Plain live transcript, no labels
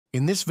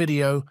In this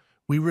video,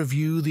 we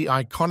review the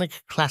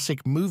iconic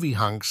classic movie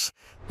hunks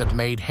that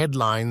made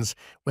headlines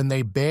when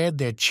they bared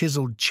their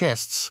chiseled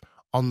chests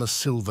on the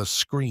silver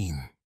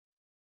screen.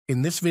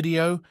 In this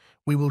video,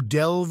 we will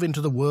delve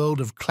into the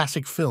world of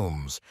classic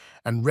films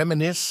and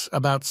reminisce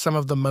about some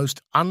of the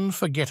most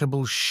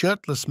unforgettable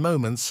shirtless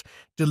moments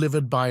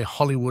delivered by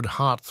Hollywood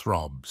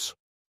heartthrobs.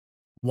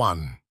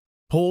 1.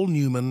 Paul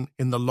Newman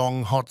in The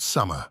Long Hot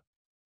Summer,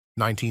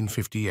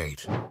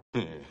 1958.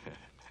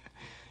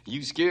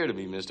 You scared of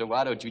me, mister.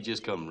 Why don't you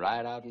just come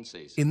right out and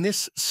say so? In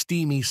this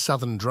steamy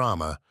Southern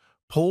drama,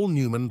 Paul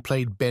Newman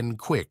played Ben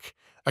Quick,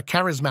 a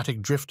charismatic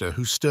drifter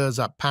who stirs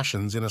up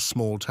passions in a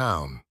small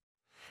town.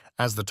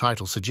 As the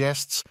title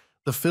suggests,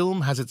 the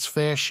film has its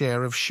fair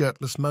share of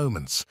shirtless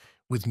moments,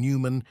 with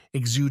Newman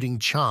exuding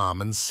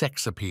charm and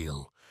sex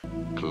appeal.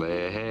 Clara.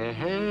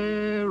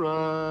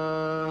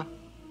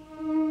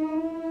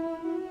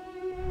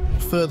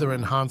 Further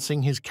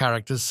enhancing his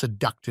character's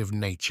seductive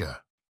nature.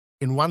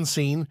 In one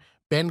scene,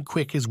 Ben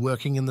Quick is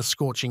working in the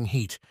scorching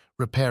heat,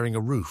 repairing a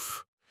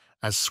roof.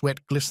 As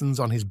sweat glistens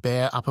on his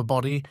bare upper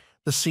body,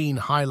 the scene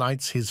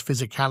highlights his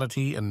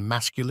physicality and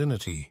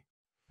masculinity.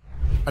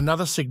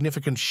 Another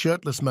significant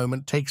shirtless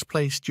moment takes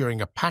place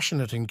during a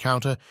passionate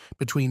encounter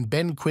between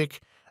Ben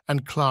Quick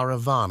and Clara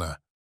Varner,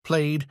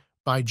 played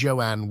by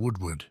Joanne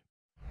Woodward.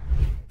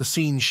 The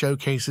scene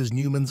showcases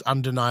Newman's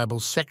undeniable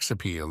sex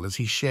appeal as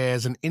he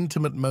shares an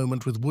intimate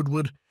moment with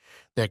Woodward.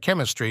 Their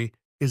chemistry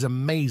is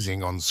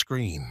amazing on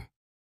screen.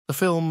 The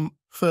film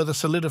further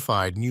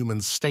solidified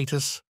Newman's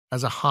status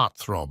as a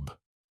heartthrob.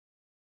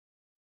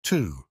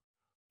 2.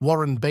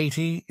 Warren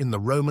Beatty in The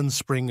Roman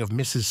Spring of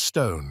Mrs.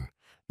 Stone,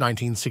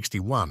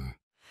 1961.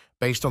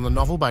 Based on the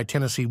novel by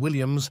Tennessee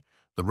Williams,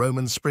 The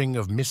Roman Spring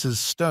of Mrs.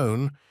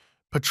 Stone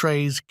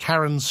portrays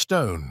Karen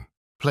Stone,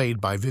 played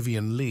by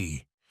Vivian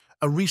Leigh,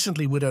 a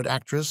recently widowed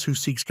actress who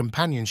seeks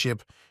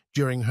companionship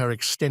during her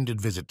extended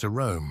visit to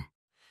Rome.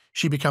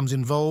 She becomes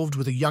involved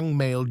with a young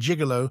male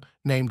gigolo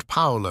named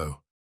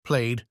Paolo,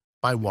 played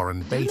by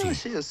Warren Beatty. You know,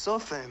 she is so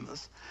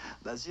famous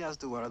that she has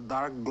to wear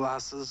dark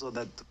glasses so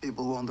that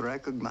people won't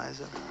recognize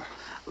her.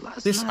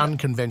 This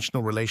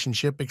unconventional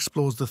relationship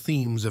explores the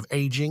themes of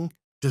aging,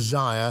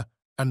 desire,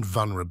 and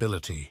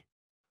vulnerability.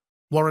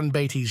 Warren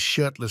Beatty's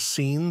shirtless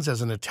scenes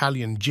as an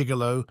Italian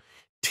gigolo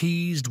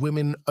teased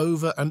women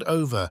over and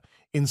over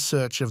in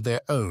search of their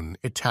own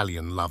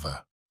Italian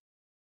lover.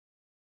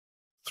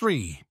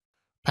 3.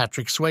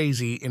 Patrick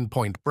Swayze in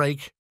Point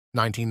Break,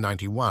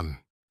 1991.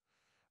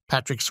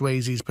 Patrick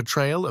Swayze's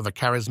portrayal of a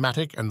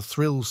charismatic and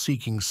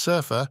thrill-seeking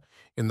surfer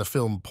in the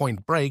film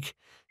Point Break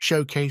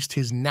showcased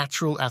his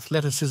natural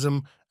athleticism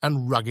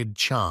and rugged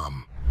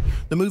charm.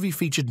 The movie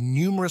featured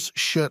numerous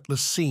shirtless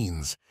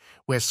scenes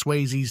where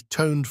Swayze's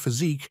toned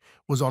physique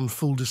was on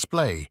full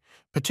display,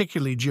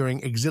 particularly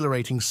during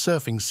exhilarating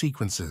surfing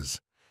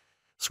sequences.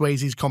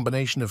 Swayze's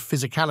combination of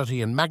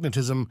physicality and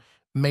magnetism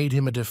made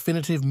him a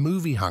definitive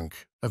movie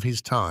hunk of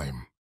his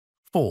time.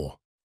 4.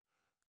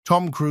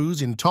 Tom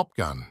Cruise in Top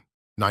Gun,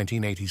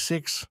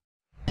 1986.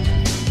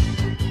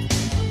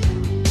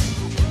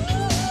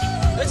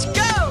 Let's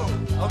go!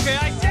 Okay,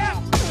 I did!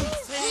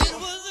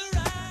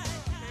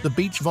 The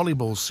beach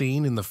volleyball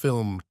scene in the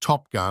film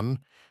Top Gun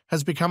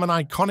has become an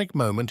iconic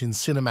moment in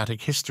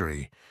cinematic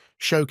history,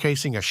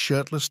 showcasing a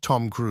shirtless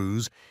Tom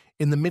Cruise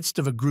in the midst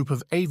of a group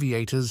of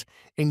aviators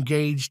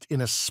engaged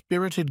in a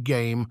spirited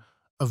game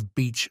of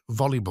beach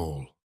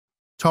volleyball.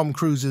 Tom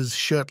Cruise's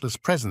shirtless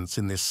presence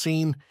in this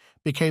scene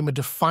became a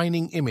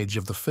defining image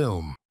of the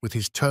film. With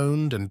his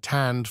toned and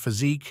tanned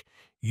physique,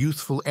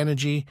 youthful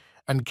energy,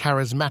 and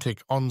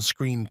charismatic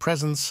on-screen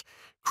presence,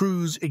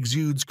 Cruise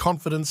exudes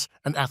confidence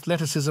and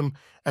athleticism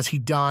as he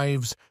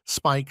dives,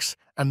 spikes,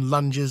 and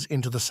lunges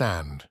into the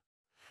sand.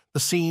 The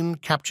scene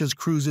captures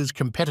Cruise's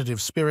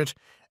competitive spirit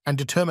and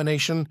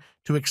determination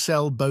to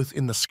excel both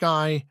in the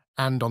sky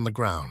and on the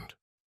ground.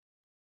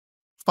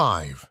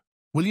 5.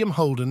 William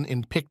Holden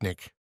in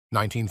Picnic,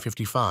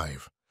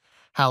 1955.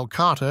 Hal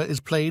Carter is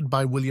played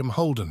by William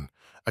Holden,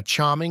 a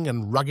charming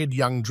and rugged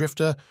young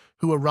drifter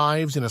who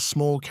arrives in a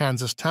small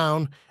Kansas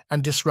town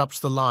and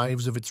disrupts the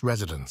lives of its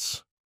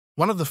residents.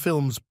 One of the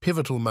film's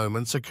pivotal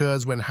moments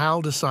occurs when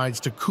Hal decides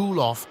to cool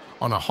off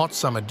on a hot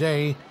summer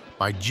day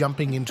by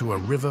jumping into a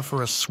river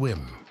for a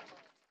swim.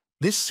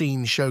 This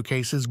scene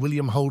showcases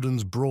William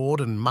Holden's broad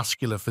and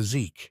muscular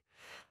physique.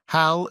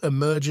 Hal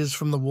emerges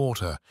from the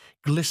water,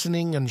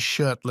 glistening and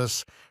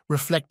shirtless,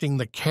 reflecting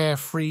the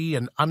carefree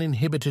and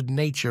uninhibited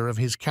nature of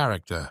his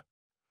character.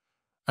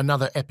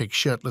 Another epic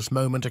shirtless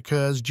moment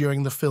occurs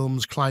during the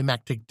film's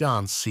climactic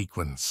dance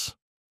sequence.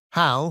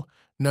 Hal,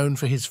 known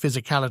for his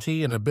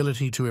physicality and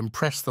ability to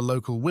impress the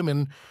local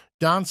women,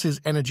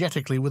 dances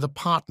energetically with a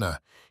partner,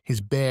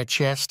 his bare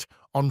chest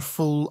on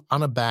full,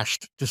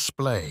 unabashed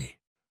display.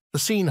 The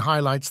scene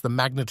highlights the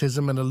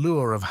magnetism and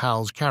allure of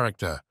Hal's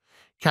character,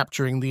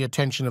 capturing the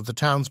attention of the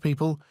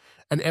townspeople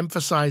and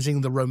emphasizing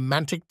the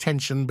romantic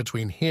tension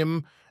between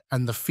him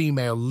and the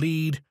female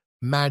lead,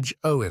 Madge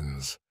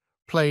Owens,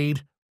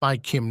 played by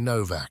Kim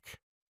Novak.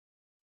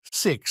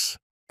 6.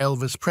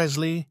 Elvis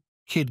Presley,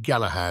 Kid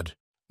Galahad,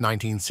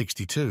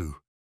 1962.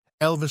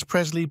 Elvis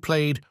Presley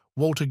played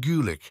Walter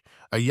Gulick,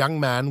 a young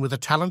man with a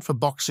talent for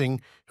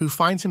boxing who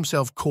finds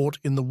himself caught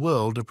in the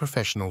world of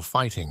professional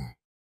fighting.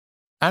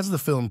 As the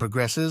film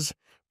progresses,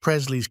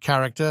 Presley's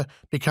character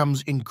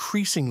becomes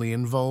increasingly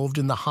involved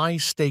in the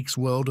high-stakes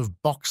world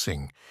of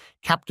boxing,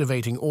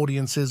 captivating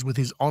audiences with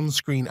his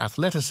on-screen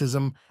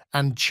athleticism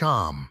and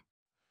charm.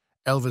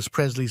 Elvis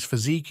Presley's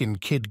physique in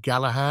Kid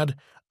Galahad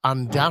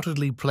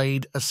undoubtedly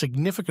played a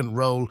significant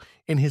role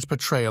in his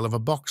portrayal of a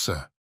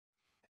boxer.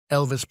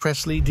 Elvis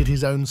Presley did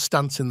his own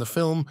stunts in the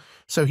film,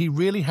 so he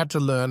really had to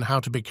learn how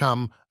to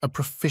become a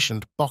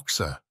proficient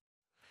boxer.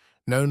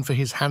 Known for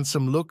his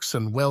handsome looks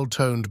and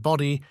well-toned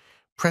body,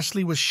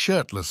 Presley was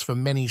shirtless for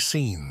many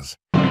scenes.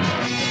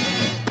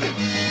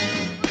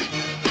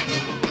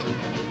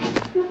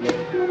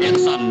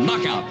 It's a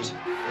knockout.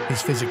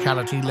 His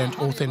physicality lent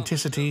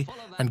authenticity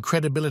and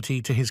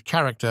credibility to his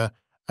character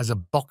as a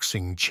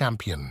boxing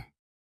champion.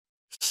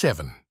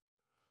 7.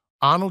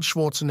 Arnold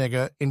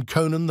Schwarzenegger in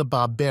Conan the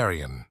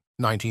Barbarian,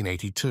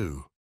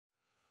 1982.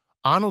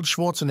 Arnold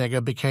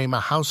Schwarzenegger became a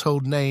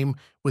household name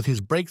with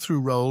his breakthrough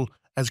role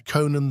as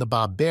Conan the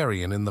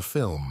Barbarian in the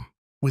film.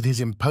 With his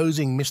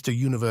imposing Mr.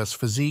 Universe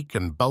physique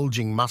and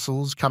bulging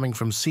muscles coming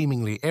from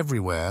seemingly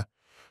everywhere,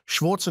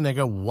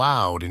 Schwarzenegger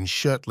wowed in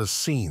shirtless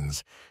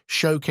scenes,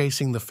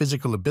 showcasing the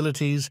physical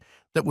abilities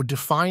that would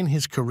define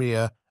his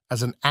career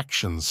as an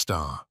action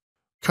star.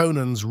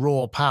 Conan's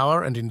raw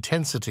power and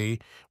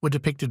intensity were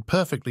depicted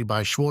perfectly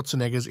by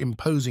Schwarzenegger's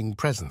imposing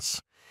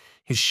presence.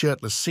 His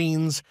shirtless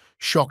scenes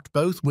shocked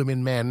both women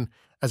and men,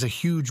 as a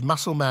huge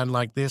muscle man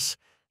like this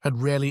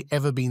had rarely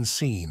ever been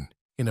seen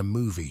in a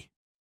movie.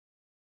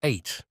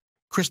 8.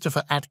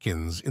 Christopher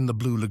Atkins in The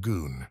Blue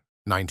Lagoon,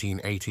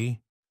 1980.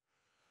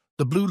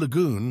 The Blue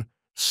Lagoon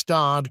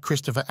starred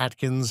Christopher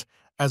Atkins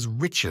as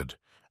Richard,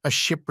 a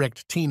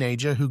shipwrecked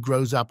teenager who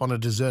grows up on a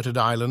deserted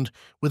island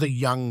with a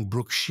young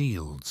Brooke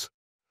Shields.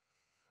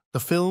 The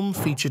film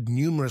featured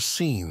numerous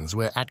scenes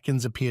where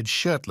Atkins appeared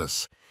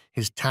shirtless,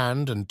 his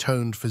tanned and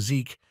toned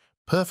physique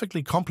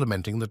perfectly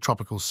complementing the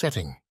tropical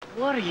setting.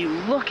 What are you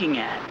looking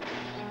at?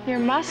 Your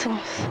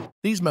muscles.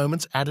 These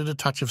moments added a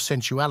touch of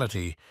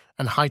sensuality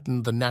and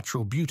heightened the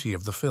natural beauty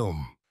of the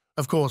film.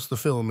 Of course, the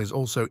film is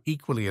also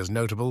equally as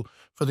notable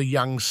for the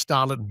young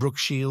starlet Brooke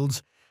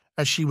Shields,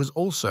 as she was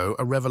also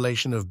a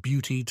revelation of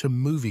beauty to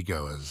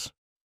moviegoers.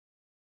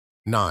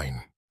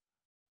 9.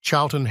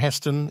 Charlton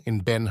Heston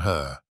in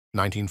Ben-Hur,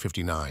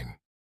 1959.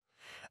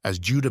 As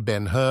Judah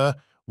Ben-Hur,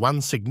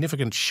 one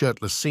significant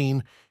shirtless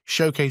scene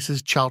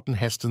showcases Charlton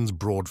Heston's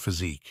broad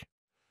physique.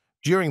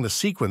 During the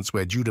sequence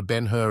where Judah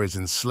Ben-Hur is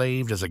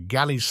enslaved as a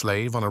galley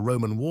slave on a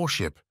Roman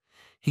warship,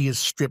 he is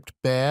stripped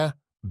bare,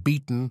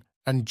 beaten,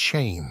 and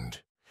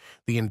chained.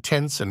 The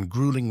intense and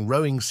grueling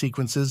rowing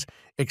sequences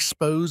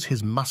expose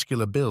his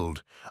muscular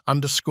build,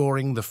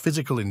 underscoring the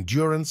physical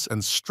endurance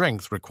and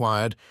strength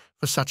required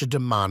for such a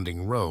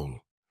demanding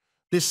role.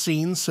 This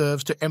scene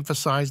serves to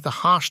emphasize the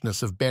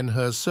harshness of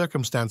Ben-Hur's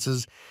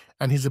circumstances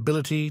and his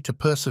ability to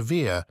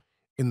persevere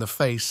in the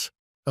face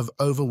of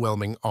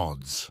overwhelming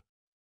odds.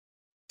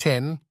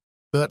 10.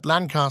 Burt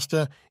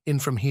Lancaster in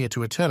From Here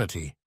to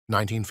Eternity,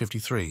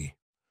 1953.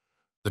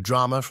 The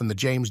drama from the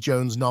James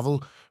Jones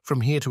novel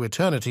From Here to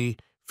Eternity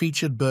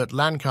featured Burt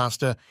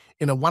Lancaster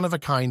in a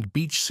one-of-a-kind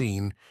beach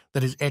scene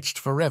that is etched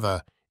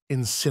forever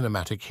in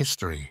cinematic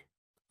history.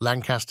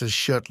 Lancaster's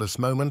shirtless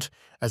moment,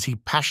 as he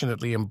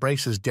passionately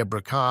embraces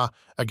Deborah Carr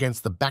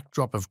against the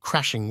backdrop of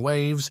crashing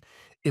waves,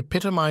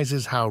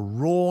 epitomizes how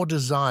raw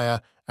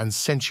desire and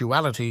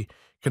sensuality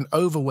can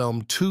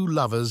overwhelm two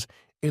lovers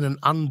in an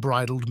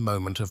unbridled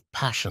moment of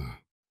passion.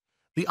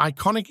 The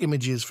iconic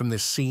images from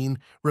this scene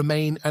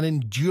remain an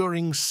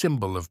enduring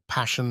symbol of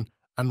passion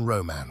and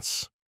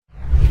romance.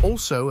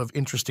 Also of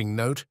interesting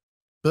note,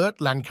 Burt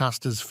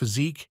Lancaster's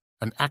physique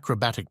and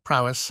acrobatic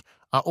prowess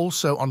are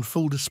also on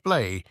full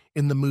display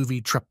in the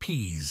movie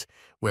Trapeze,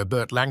 where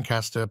Burt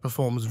Lancaster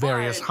performs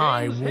various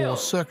high-war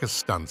circus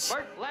stunts,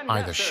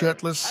 either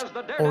shirtless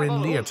or in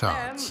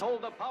leotards.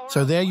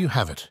 So there you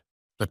have it,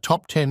 the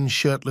top 10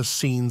 shirtless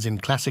scenes in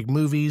classic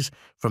movies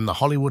from the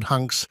Hollywood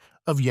hunks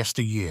of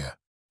yesteryear.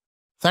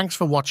 Thanks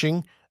for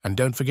watching, and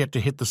don't forget to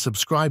hit the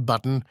subscribe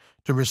button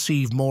to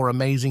receive more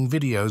amazing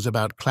videos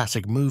about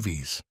classic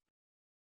movies.